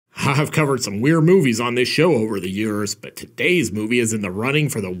I've covered some weird movies on this show over the years, but today's movie is in the running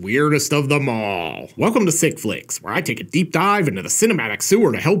for the weirdest of them all. Welcome to Sick Flicks, where I take a deep dive into the cinematic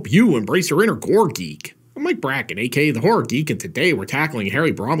sewer to help you embrace your inner gore geek. I'm Mike Bracken, aka the Horror Geek, and today we're tackling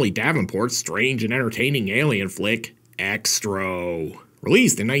Harry Bromley Davenport's strange and entertaining alien flick, Xtro.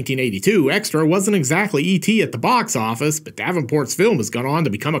 Released in 1982, Xtro wasn't exactly E.T. at the box office, but Davenport's film has gone on to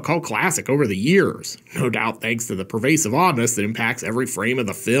become a cult classic over the years. No doubt thanks to the pervasive oddness that impacts every frame of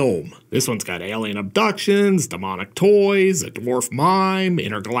the film. This one's got alien abductions, demonic toys, a dwarf mime,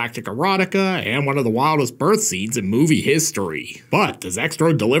 intergalactic erotica, and one of the wildest birth scenes in movie history. But does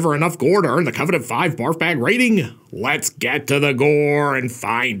Xtro deliver enough gore to earn the coveted 5 barf bag rating? Let's get to the gore and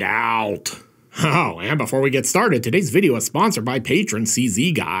find out. Oh, and before we get started, today's video is sponsored by patron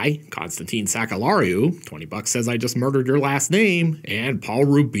CZ Guy, Constantine Sakalariou, 20 bucks says I just murdered your last name, and Paul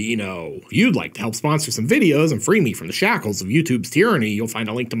Rubino. If you'd like to help sponsor some videos and free me from the shackles of YouTube's tyranny, you'll find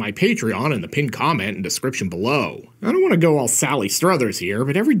a link to my Patreon in the pinned comment and description below. I don't want to go all Sally Struthers here,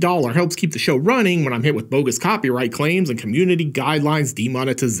 but every dollar helps keep the show running when I'm hit with bogus copyright claims and community guidelines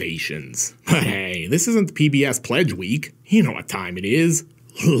demonetizations. But hey, this isn't the PBS Pledge Week. You know what time it is.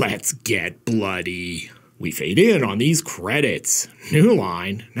 Let's get bloody. We fade in on these credits. New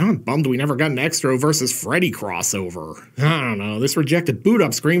line. Now I'm bummed we never got an Xtro vs. Freddy crossover. I don't know, this rejected boot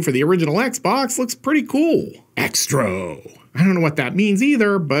up screen for the original Xbox looks pretty cool. Xtro. I don't know what that means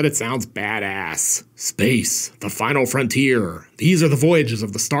either, but it sounds badass. Space, the final frontier. These are the voyages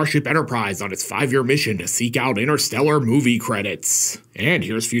of the Starship Enterprise on its 5-year mission to seek out interstellar movie credits. And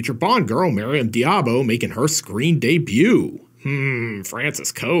here's future Bond girl Miriam Diabo making her screen debut.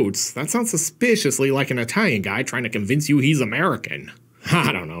 Francis Coates. That sounds suspiciously like an Italian guy trying to convince you he's American.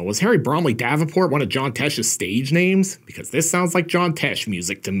 I don't know, was Harry Bromley Davenport one of John Tesh's stage names? Because this sounds like John Tesh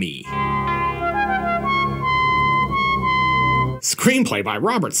music to me. Screenplay by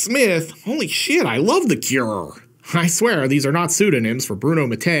Robert Smith? Holy shit, I love The Cure! I swear these are not pseudonyms for Bruno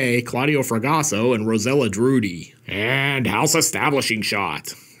Mattei, Claudio Fragasso, and Rosella Drudi. And house establishing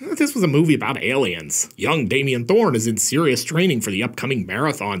shot. This was a movie about aliens. Young Damien Thorne is in serious training for the upcoming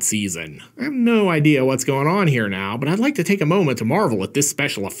marathon season. I have no idea what's going on here now, but I'd like to take a moment to marvel at this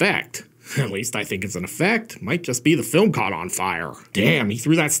special effect. At least I think it's an effect. Might just be the film caught on fire. Damn, he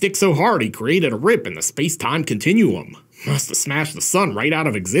threw that stick so hard he created a rip in the space-time continuum. Must have smashed the sun right out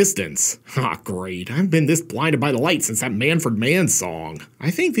of existence. Ah, great. I've been this blinded by the light since that Manfred Mann song.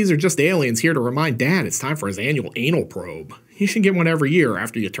 I think these are just aliens here to remind Dad it's time for his annual anal probe. You should get one every year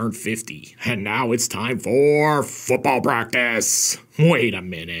after you turn 50. And now it's time for football practice. Wait a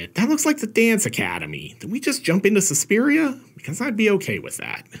minute, that looks like the dance academy. Did we just jump into Suspiria? Because I'd be okay with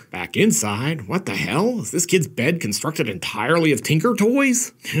that. Back inside, what the hell? Is this kid's bed constructed entirely of Tinker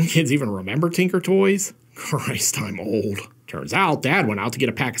Toys? Do kids even remember Tinker Toys? Christ, I'm old. Turns out Dad went out to get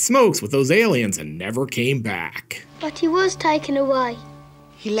a pack of smokes with those aliens and never came back. But he was taken away.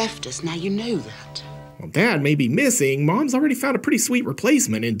 He left us, now you know that. While Dad may be missing, Mom's already found a pretty sweet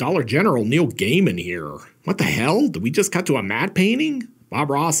replacement in Dollar General Neil Gaiman here. What the hell? Did we just cut to a matte painting?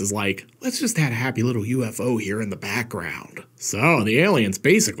 Bob Ross is like, let's just add a happy little UFO here in the background. So the aliens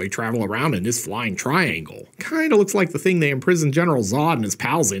basically travel around in this flying triangle. Kinda looks like the thing they imprisoned General Zod and his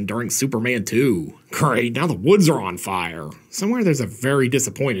pals in during Superman 2. Great, now the woods are on fire. Somewhere there's a very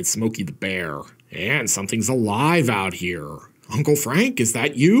disappointed Smokey the Bear. And something's alive out here. Uncle Frank, is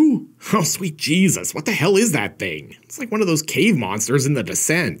that you? Oh, sweet Jesus, what the hell is that thing? It's like one of those cave monsters in The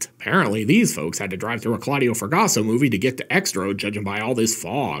Descent. Apparently, these folks had to drive through a Claudio Fragasso movie to get to Xtro, judging by all this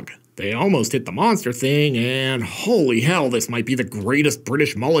fog. They almost hit the monster thing, and holy hell, this might be the greatest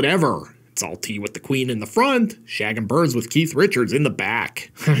British mullet ever. It's all tea with the Queen in the front, shagging birds with Keith Richards in the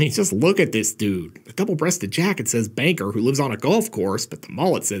back. I mean, just look at this dude. The double-breasted jacket says banker who lives on a golf course, but the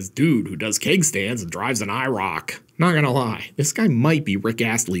mullet says dude who does keg stands and drives an IROC. Not gonna lie, this guy might be Rick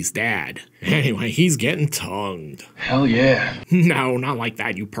Astley's dad. Anyway, he's getting tongued. Hell yeah. No, not like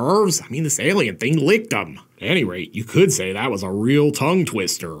that, you pervs. I mean, this alien thing licked him. At any rate, you could say that was a real tongue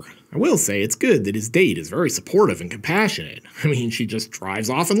twister. I will say it's good that his date is very supportive and compassionate. I mean, she just drives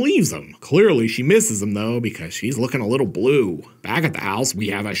off and leaves him. Clearly she misses him though, because she's looking a little blue. Back at the house, we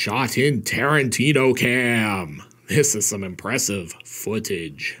have a shot in Tarantino cam. This is some impressive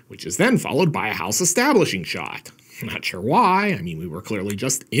footage, which is then followed by a house establishing shot. Not sure why. I mean, we were clearly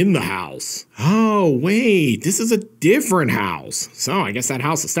just in the house. Oh, wait, this is a different house. So I guess that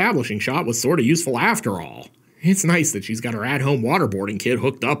house establishing shot was sort of useful after all. It's nice that she's got her at-home waterboarding kit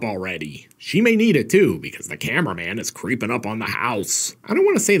hooked up already. She may need it too, because the cameraman is creeping up on the house. I don't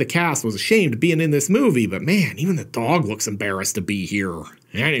want to say the cast was ashamed of being in this movie, but man, even the dog looks embarrassed to be here.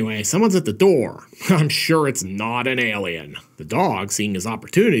 Anyway, someone's at the door. I'm sure it's not an alien. The dog, seeing his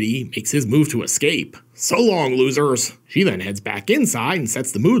opportunity, makes his move to escape. So long, losers. She then heads back inside and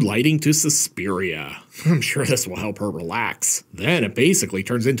sets the mood lighting to Suspiria. I'm sure this will help her relax. Then it basically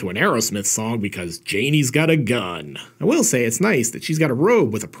turns into an Aerosmith song because Janie's got a gun. I will say it's nice that she's got a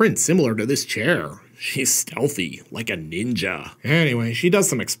robe with a print similar to this chair. She's stealthy, like a ninja. Anyway, she does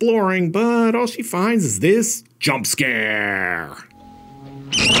some exploring, but all she finds is this jump scare.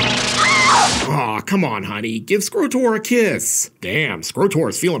 Aw, come on, honey. Give Skrotor a kiss. Damn, Skrotor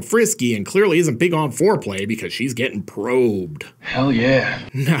is feeling frisky and clearly isn't big on foreplay because she's getting probed. Hell yeah.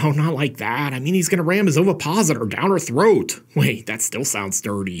 No, not like that. I mean, he's gonna ram his ovipositor down her throat. Wait, that still sounds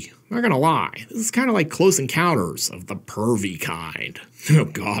dirty. Not gonna lie, this is kind of like Close Encounters of the pervy kind. Oh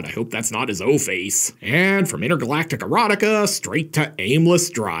god, I hope that's not his O-face. And from intergalactic erotica, straight to aimless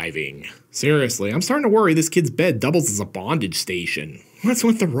driving. Seriously, I'm starting to worry this kid's bed doubles as a bondage station. What's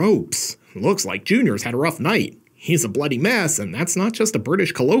with the ropes? Looks like Junior's had a rough night. He's a bloody mess, and that's not just a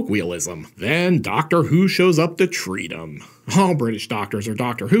British colloquialism. Then Doctor Who shows up to treat him. All British doctors are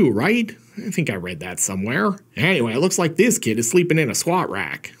Doctor Who, right? I think I read that somewhere. Anyway, it looks like this kid is sleeping in a squat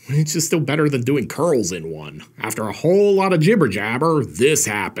rack. It's just still better than doing curls in one. After a whole lot of jibber-jabber, this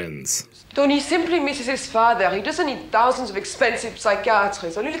happens. Tony simply misses his father. He doesn't need thousands of expensive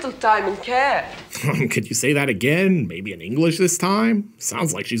psychiatrists, only little time and care. Could you say that again? Maybe in English this time?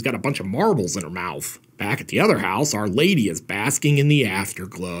 Sounds like she's got a bunch of marbles in her mouth. Back at the other house, Our Lady is basking in the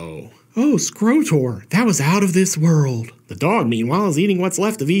afterglow. Oh, Skrotor, that was out of this world. The dog, meanwhile, is eating what's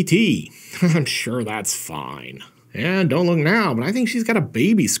left of E.T. I'm sure that's fine. And don't look now, but I think she's got a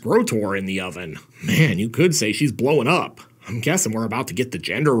baby Skrotor in the oven. Man, you could say she's blowing up. I'm guessing we're about to get the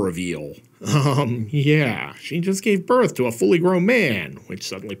gender reveal. Yeah, she just gave birth to a fully grown man, which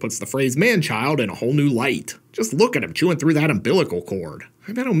suddenly puts the phrase man-child in a whole new light. Just look at him chewing through that umbilical cord.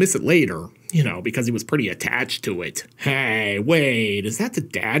 I bet he'll miss it later, you know, because he was pretty attached to it. Hey, wait, is that the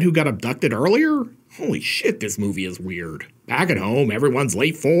dad who got abducted earlier? Holy shit, this movie is weird. Back at home, everyone's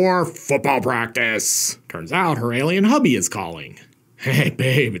late for football practice. Turns out her alien hubby is calling. Hey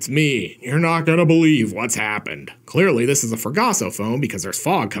babe, it's me. You're not gonna believe what's happened. Clearly this is a Fragasso phone because there's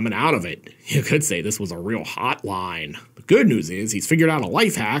fog coming out of it. You could say this was a real hotline. The good news is he's figured out a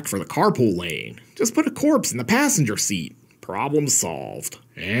life hack for the carpool lane. Just put a corpse in the passenger seat. Problem solved.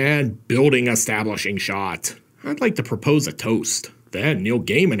 And building establishing shot. I'd like to propose a toast. Then Neil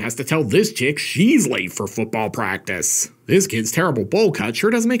Gaiman has to tell this chick she's late for football practice. This kid's terrible bowl cut sure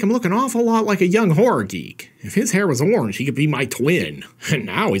does make him look an awful lot like a young horror geek. If his hair was orange, he could be my twin. And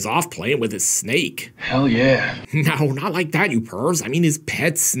now he's off playing with his snake. Hell yeah. No, not like that, you pervs. I mean his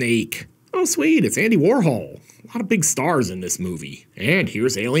pet snake. Oh sweet, it's Andy Warhol. A lot of big stars in this movie. And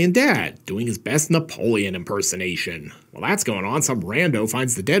here's Alien Dad, doing his best Napoleon impersonation. While that's going on, some rando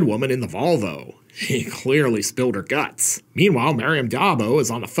finds the dead woman in the Volvo. She clearly spilled her guts. Meanwhile, Mariam Dabo is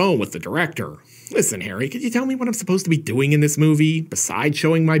on the phone with the director. Listen, Harry, could you tell me what I'm supposed to be doing in this movie, besides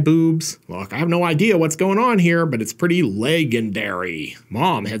showing my boobs? Look, I have no idea what's going on here, but it's pretty legendary.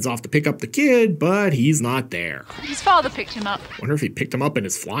 Mom heads off to pick up the kid, but he's not there. His father picked him up. Wonder if he picked him up in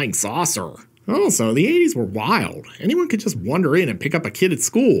his flying saucer. Also, the 80s were wild. Anyone could just wander in and pick up a kid at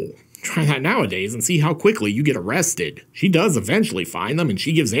school. Try that nowadays and see how quickly you get arrested. She does eventually find them, and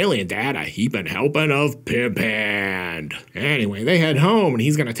she gives Alien Dad a heapin' helpin' of pimp hand. Anyway, they head home, and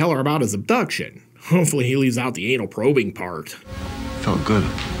he's gonna tell her about his abduction. Hopefully he leaves out the anal probing part. Felt good.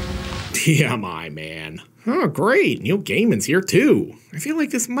 TMI, man. Oh, great. Neil Gaiman's here, too. I feel like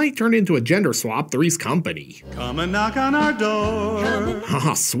this might turn into a gender swap Three's Company. Come and knock on our door.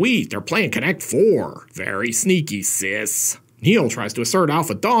 Ah, sweet. They're playing Connect 4. Very sneaky, sis. Neil tries to assert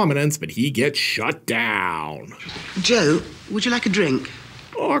alpha dominance, but he gets shut down. Joe, would you like a drink?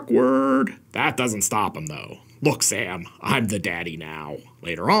 Awkward. That doesn't stop him, though. Look, Sam, I'm the daddy now.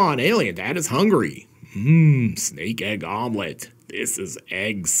 Later on, Alien Dad is hungry. Snake egg omelet. This is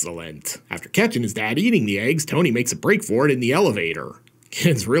excellent. After catching his dad eating the eggs, Tony makes a break for it in the elevator.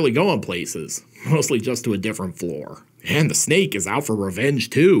 Kid's really going places, mostly just to a different floor. And the snake is out for revenge,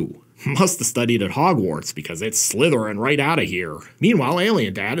 too. Must have studied at Hogwarts because it's slithering right out of here. Meanwhile,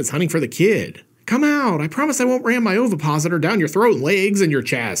 Alien Dad is hunting for the kid. Come out, I promise I won't ram my ovipositor down your throat and legs and your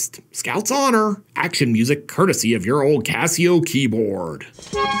chest. Scout's honor. Action music courtesy of your old Casio keyboard.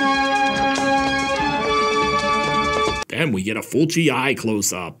 Then we get a Fulci eye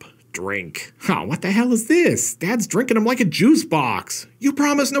close-up. Drink. Oh, what the hell is this? Dad's drinking him like a juice box. You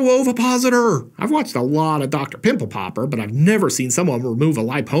promised no ovipositor. I've watched a lot of Dr. Pimple Popper, but I've never seen someone remove a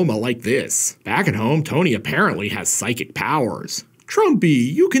lipoma like this. Back at home, Tony apparently has psychic powers.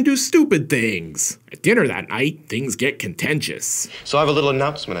 Trumpy, you can do stupid things. At dinner that night, things get contentious. So I have a little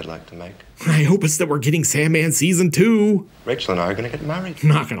announcement I'd like to make. I hope it's that we're getting Sandman Season 2. Rachel and I are going to get married.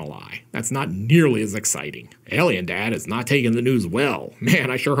 Not gonna lie, that's not nearly as exciting. Alien Dad is not taking the news well.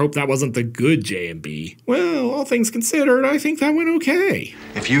 Man, I sure hope that wasn't the good J&B. Well, all things considered, I think that went okay.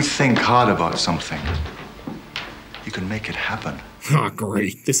 If you think hard about something, you can make it happen. Ah,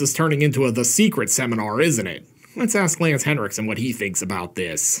 great. This is turning into a The Secret seminar, isn't it? Let's ask Lance Henriksen what he thinks about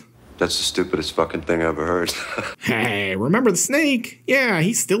this. That's the stupidest fucking thing I ever heard. Hey, remember the snake? Yeah,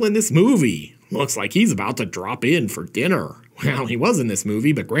 he's still in this movie. Looks like he's about to drop in for dinner. Well, he was in this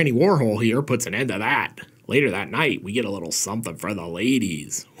movie, but Granny Warhol here puts an end to that. Later that night, we get a little something for the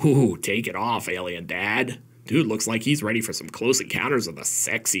ladies. Ooh, take it off, Alien Dad. Dude looks like he's ready for some close encounters of the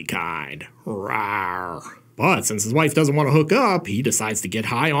sexy kind. Rawr. But since his wife doesn't want to hook up, he decides to get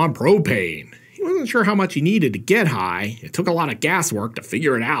high on propane. He wasn't sure how much he needed to get high. It took a lot of gas work to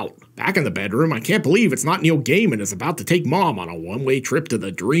figure it out. Back in the bedroom, I can't believe it's not Neil Gaiman is about to take Mom on a one-way trip to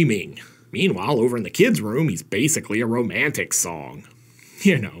the dreaming. Meanwhile, over in the kids' room, he's basically a romantic song.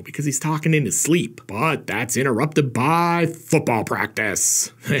 You know, because he's talking in his sleep. But that's interrupted by football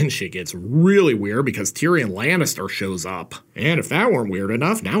practice. Then shit gets really weird because Tyrion Lannister shows up. And if that weren't weird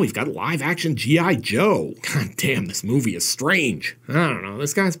enough, now we've got live-action G.I. Joe. God damn, this movie is strange. I don't know,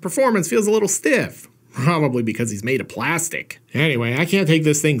 this guy's performance feels a little stiff. Probably because he's made of plastic. Anyway, I can't take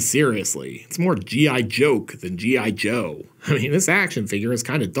this thing seriously. It's more G.I. Joke than G.I. Joe. I mean, this action figure is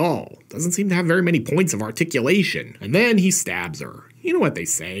kind of dull. Doesn't seem to have very many points of articulation. And then he stabs her. You know what they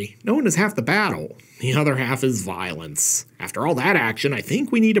say, knowing is half the battle. The other half is violence. After all that action, I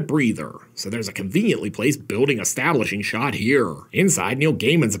think we need a breather. So there's a conveniently placed building establishing shot here. Inside, Neil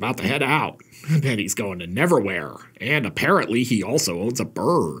Gaiman's about to head out. I bet he's going to Neverwhere. And apparently he also owns a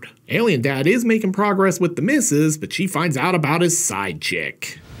bird. Alien Dad is making progress with the missus, but she finds out about his side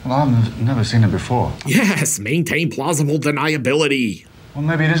chick. Well, I've never seen it before. Yes, maintain plausible deniability. Well,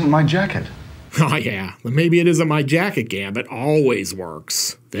 maybe it isn't my jacket. Oh yeah, the maybe it isn't my jacket gambit always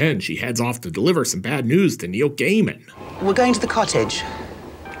works. Then she heads off to deliver some bad news to Neil Gaiman. We're going to the cottage.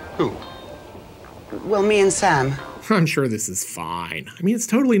 Who? Well, me and Sam. I'm sure this is fine. I mean, it's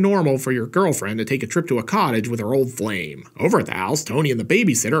totally normal for your girlfriend to take a trip to a cottage with her old flame. Over at the house, Tony and the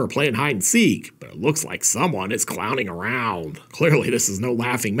babysitter are playing hide and seek, but it looks like someone is clowning around. Clearly, this is no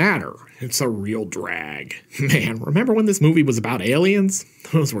laughing matter. It's a real drag. Man, remember when this movie was about aliens?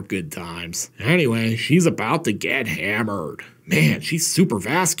 Those were good times. Anyway, she's about to get hammered. Man, she's super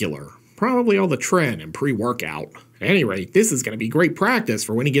vascular. Probably all the tren and pre-workout. At any rate, this is going to be great practice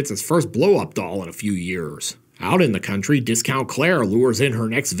for when he gets his first blow-up doll in a few years. Out in the country, Discount Claire lures in her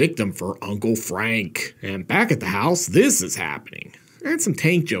next victim for Uncle Frank. And back at the house, this is happening. I had some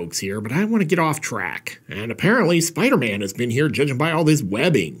tank jokes here, but I want to get off track. And apparently, Spider-Man has been here judging by all this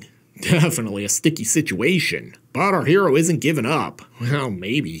webbing. Definitely a sticky situation. But our hero isn't giving up. Well,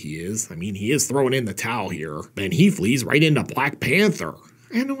 maybe he is. I mean, he is throwing in the towel here. Then he flees right into Black Panther.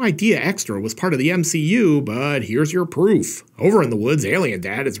 I had no idea Xtro was part of the MCU, but here's your proof. Over in the woods, Alien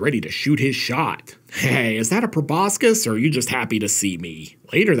Dad is ready to shoot his shot. Hey, is that a proboscis, or are you just happy to see me?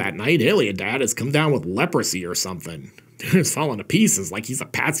 Later that night, Alien Dad has come down with leprosy or something. Dude is falling to pieces like he's a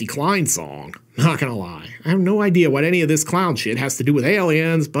Patsy Cline song. Not gonna lie, I have no idea what any of this clown shit has to do with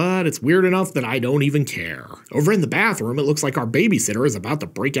aliens, but it's weird enough that I don't even care. Over in the bathroom, it looks like our babysitter is about to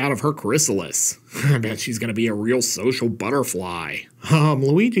break out of her chrysalis. I bet she's gonna be a real social butterfly.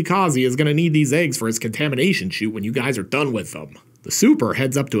 Luigi Cozzi is gonna need these eggs for his contamination shoot when you guys are done with them. The super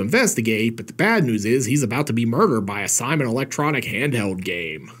heads up to investigate, but the bad news is he's about to be murdered by a Simon Electronic handheld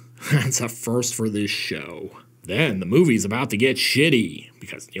game. That's a first for this show. Then the movie's about to get shitty,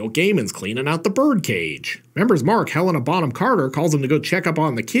 because Neil Gaiman's cleaning out the birdcage. Members Mark Helena Bonham Carter calls him to go check up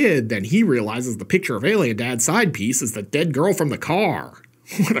on the kid, then he realizes the picture of Alien Dad's side piece is the dead girl from the car.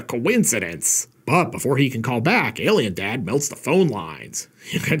 What a coincidence. But before he can call back, Alien Dad melts the phone lines.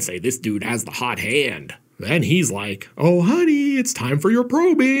 You could say this dude has the hot hand. Then he's like, "Oh honey, it's time for your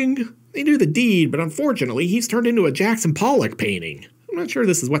probing." They do the deed, but unfortunately he's turned into a Jackson Pollock painting. I'm not sure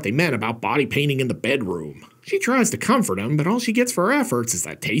this is what they meant about body painting in the bedroom. She tries to comfort him, but all she gets for her efforts is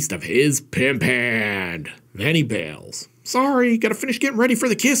a taste of his pimp hand. Then he bails. "Sorry, gotta finish getting ready for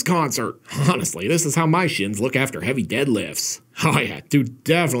the Kiss concert." Honestly, this is how my shins look after heavy deadlifts. Oh yeah, dude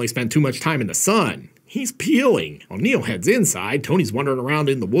definitely spent too much time in the sun. He's peeling. While Neil heads inside, Tony's wandering around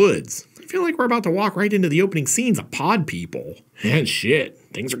in the woods. I feel like we're about to walk right into the opening scenes of Pod People. And shit,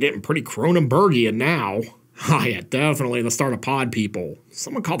 things are getting pretty Cronenbergian now. Oh yeah, definitely the start of pod people.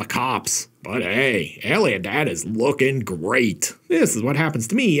 Someone call the cops. But hey, Alien Dad is looking great. This is what happens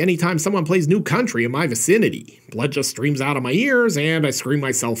to me anytime someone plays New Country in my vicinity. Blood just streams out of my ears and I scream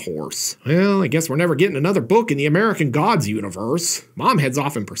myself hoarse. Well, I guess we're never getting another book in the American Gods universe. Mom heads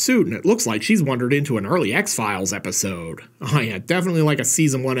off in pursuit and it looks like she's wandered into an early X-Files episode. Oh yeah, definitely like a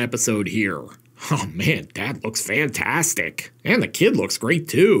season 1 episode here. Oh man, Dad looks fantastic. And the kid looks great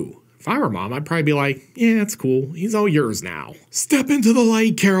too. If I were Mom, I'd probably be like, yeah, it's cool. He's all yours now. Step into the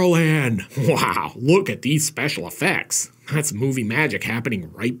light, Carol Ann. Wow, look at these special effects. That's movie magic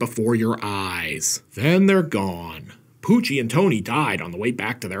happening right before your eyes. Then they're gone. Poochie and Tony died on the way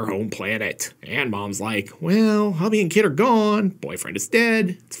back to their home planet. And Mom's like, well, hubby and kid are gone. Boyfriend is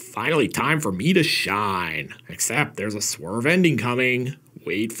dead. It's finally time for me to shine. Except there's a swerve ending coming.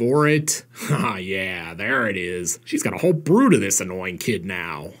 Wait for it. Ah, yeah, there it is. She's got a whole brood of this annoying kid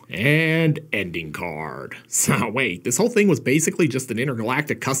now. And ending card. So wait, this whole thing was basically just an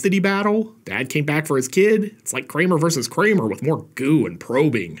intergalactic custody battle? Dad came back for his kid? It's like Kramer versus Kramer with more goo and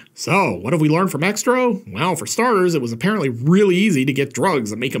probing. So, what have we learned from Xtro? Well, for starters, it was apparently really easy to get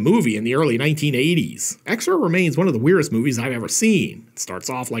drugs and make a movie in the early 1980s. Xtro remains one of the weirdest movies I've ever seen. It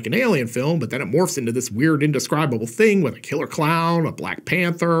starts off like an alien film, but then it morphs into this weird indescribable thing with a killer clown, a black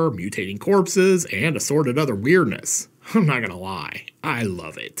panther, mutating corpses, and assorted other weirdness. I'm not gonna lie, I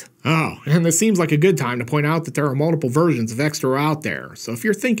love it. Oh, and this seems like a good time to point out that there are multiple versions of Xtro out there, so if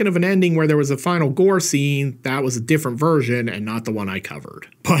you're thinking of an ending where there was a final gore scene, that was a different version and not the one I covered.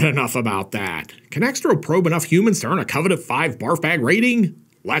 But enough about that. Can Xtro probe enough humans to earn a coveted 5 barf bag rating?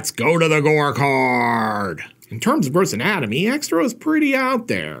 Let's go to the gore card! In terms of gross anatomy, Xtro is pretty out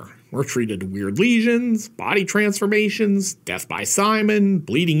there. We're treated to weird lesions, body transformations, death by Simon,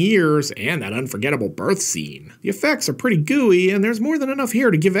 bleeding ears, and that unforgettable birth scene. The effects are pretty gooey, and there's more than enough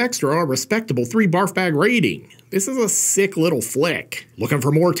here to give Xtro a respectable 3 barf bag rating. This is a sick little flick. Looking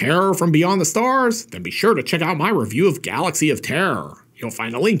for more terror from beyond the stars? Then be sure to check out my review of Galaxy of Terror. You'll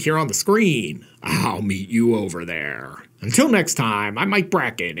find a link here on the screen. I'll meet you over there. Until next time, I'm Mike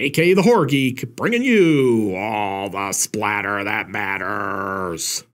Bracken, aka the Horror Geek, bringing you all the splatter that matters.